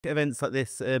Events like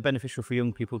this are beneficial for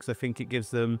young people because I think it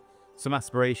gives them some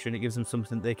aspiration, it gives them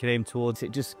something they can aim towards. It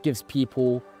just gives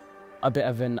people a bit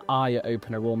of an eye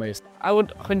opener almost. I would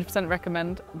 100%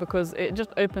 recommend because it just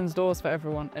opens doors for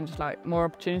everyone and just like more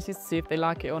opportunities to see if they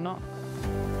like it or not.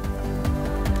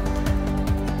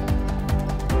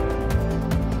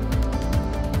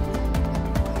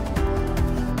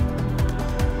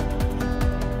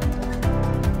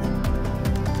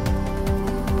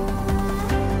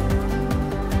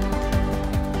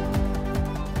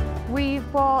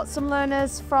 We've brought some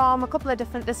learners from a couple of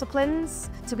different disciplines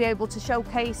to be able to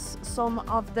showcase some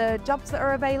of the jobs that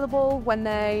are available when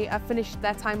they have finished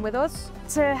their time with us,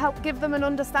 to help give them an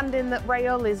understanding that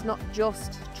rail is not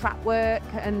just track work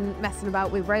and messing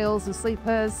about with rails and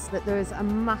sleepers, that there is a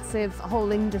massive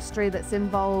whole industry that's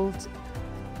involved.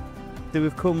 So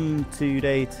we've come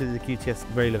today to the QTS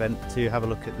Rail event to have a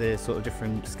look at the sort of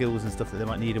different skills and stuff that they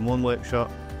might need in one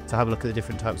workshop, to have a look at the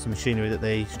different types of machinery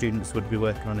that students would be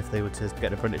working on if they were to get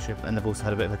an apprenticeship, and they've also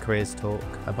had a bit of a careers talk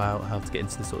about how to get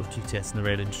into the sort of QTS and the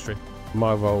rail industry.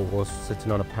 My role was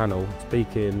sitting on a panel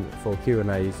speaking for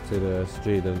Q&As to the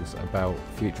students about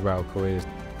future rail careers.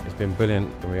 It's been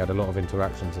brilliant, and we had a lot of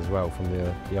interactions as well from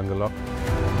the younger lot.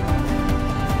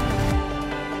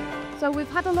 So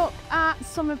we've had a look at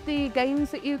some of the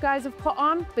games that you guys have put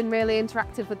on. Been really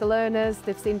interactive with the learners.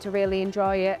 They've seemed to really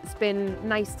enjoy it. It's been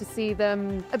nice to see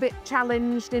them a bit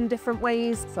challenged in different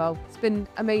ways. So it's been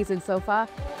amazing so far.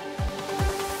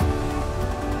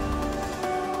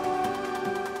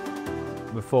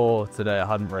 Before today, I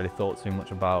hadn't really thought too much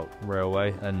about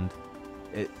railway, and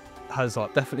it has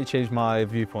definitely changed my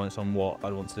viewpoints on what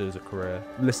I'd want to do as a career.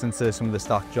 Listening to some of the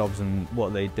staff jobs and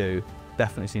what they do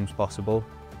definitely seems possible.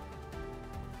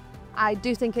 I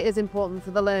do think it is important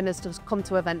for the learners to come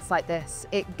to events like this.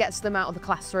 It gets them out of the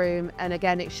classroom, and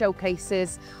again, it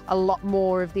showcases a lot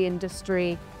more of the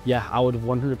industry. Yeah, I would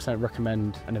 100%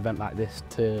 recommend an event like this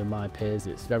to my peers.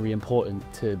 It's very important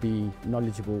to be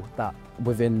knowledgeable that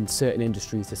within certain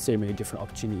industries there's so many different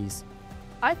opportunities.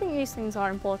 I think these things are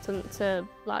important to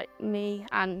me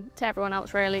and to everyone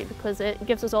else really, because it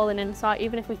gives us all an insight.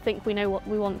 Even if we think we know what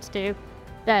we want to do,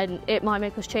 then it might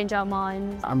make us change our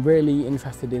minds. I'm really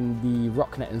interested in the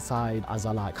rock netting side, as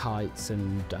I like heights,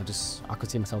 and I could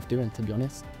see myself doing, to be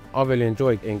honest. I really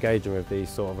enjoy engaging with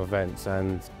these sort of events,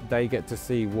 and they get to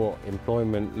see what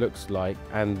employment looks like,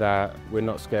 and that we're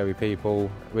not scary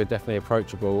people, we're definitely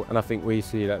approachable, and I think we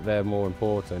see that they're more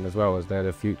important as well, as they're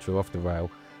the future of the rail,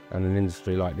 and an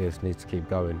industry like this needs to keep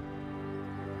going.